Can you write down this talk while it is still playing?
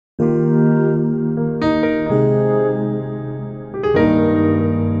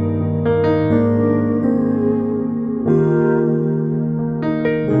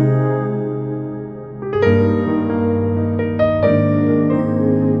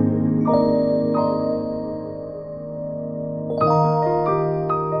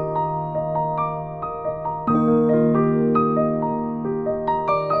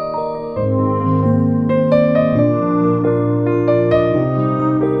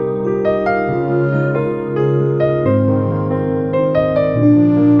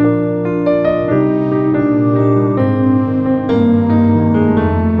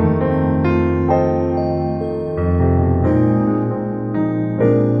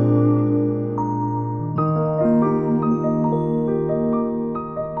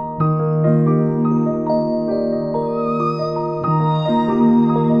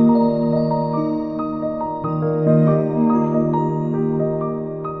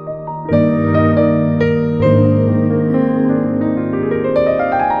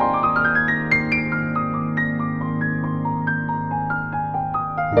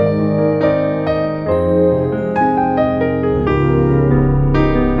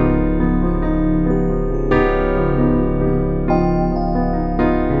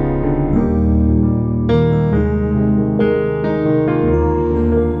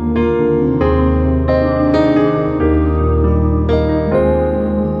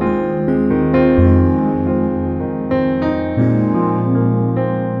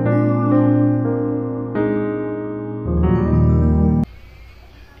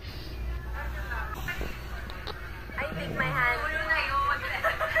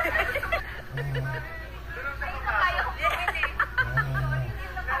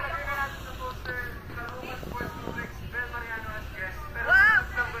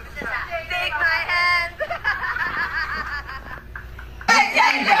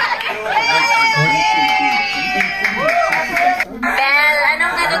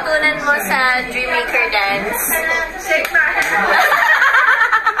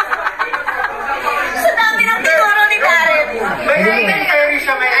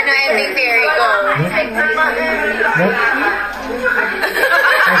Ano, ending theory ko?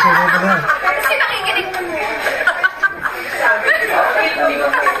 Sino nakikinig?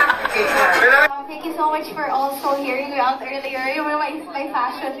 Thank you so much for also hearing me out earlier. Yung my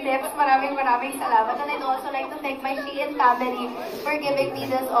fashion tips, maraming salamat. And I'd also like to thank my SHEIN family for giving me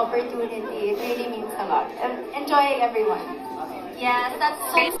this opportunity. It really means a lot. And enjoy, everyone. Yes, that's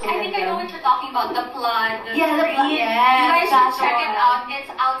so. I think I know what you're talking about. The plot. Yeah, the plot. You guys should check it out. It's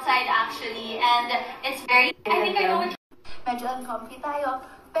outside actually, and it's very. I think I know what. Medyo uncomfy tayo,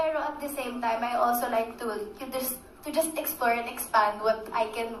 pero at the same time, I also like to just explore and expand what I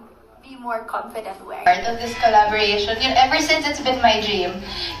can be more confident wearing. Part of this collaboration, ever since it's been my dream,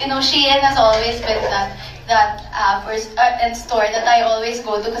 SHEIN has always been that app and store that I always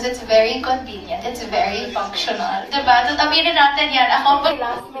go to because it's very convenient, it's very functional. Diba? So tabirin natin yan. Ako My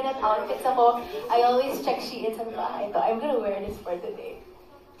last minute outfits ako, I always check SHEIN sa bahay. So I'm gonna wear this for today.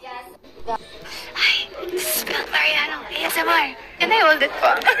 Yes. Hi, this is Belle Mariano, ASMR. Can I hold it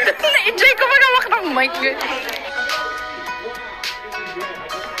pa? Na-enjoy ko magawak ng mic.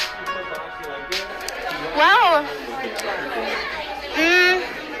 Wow!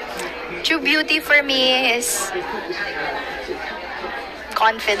 True beauty for me is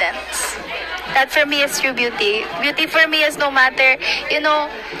confidence. That for me is true beauty. Beauty for me is no matter,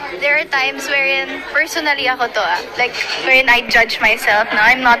 there are times wherein, personally ako to like, wherein I judge myself, no,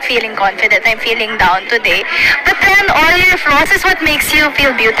 I'm not feeling confident, I'm feeling down today. But then, all your flaws is what makes you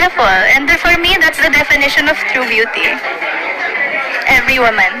feel beautiful. And for me, that's the definition of true beauty. Every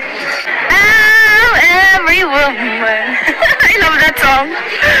woman. Every woman. I love that song.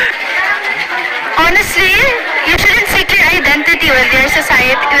 Honestly, you shouldn't seek your identity with your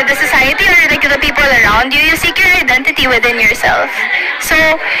society, with the society or like the people around you. You seek your identity within yourself. So,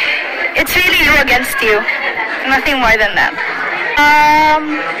 it's really you against you. Nothing more than that.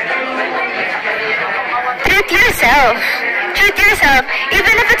 Treat yourself. Treat yourself.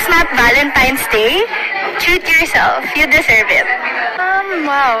 Even if it's not Valentine's Day, treat yourself. You deserve it.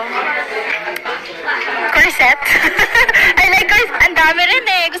 Wow. Corset. I like corset. Ang dami rin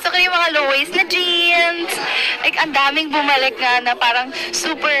eh. Gusto ko yung mga low-waist na jeans. Like, ang daming bumalik nga na parang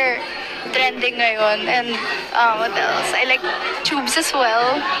super trending ngayon. And, what else? I like tubes as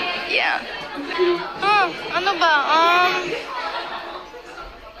well. Yeah. Ano ba?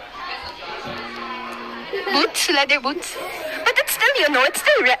 Boots? Leather boots? But it's still,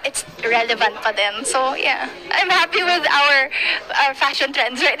 it's relevant pa din. So, yeah. I'm happy with our fashion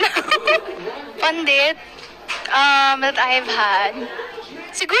trends right now. Fun date that I've had.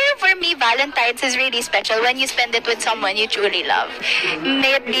 Siguro for me, Valentine's is really special when you spend it with someone you truly love.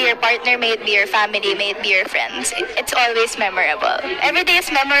 May it be your partner, may it be your family, may it be your friends. It's always memorable. Every day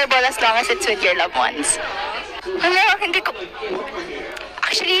is memorable as long as it's with your loved ones.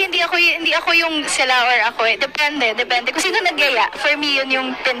 Actually, hindi ako yung sila or ako eh. Depende. Kung sino nagaya. For me, yun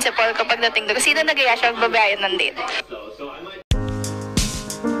yung principle kapag dating doon. Kung sino nagaya siya, magbabayan ng date.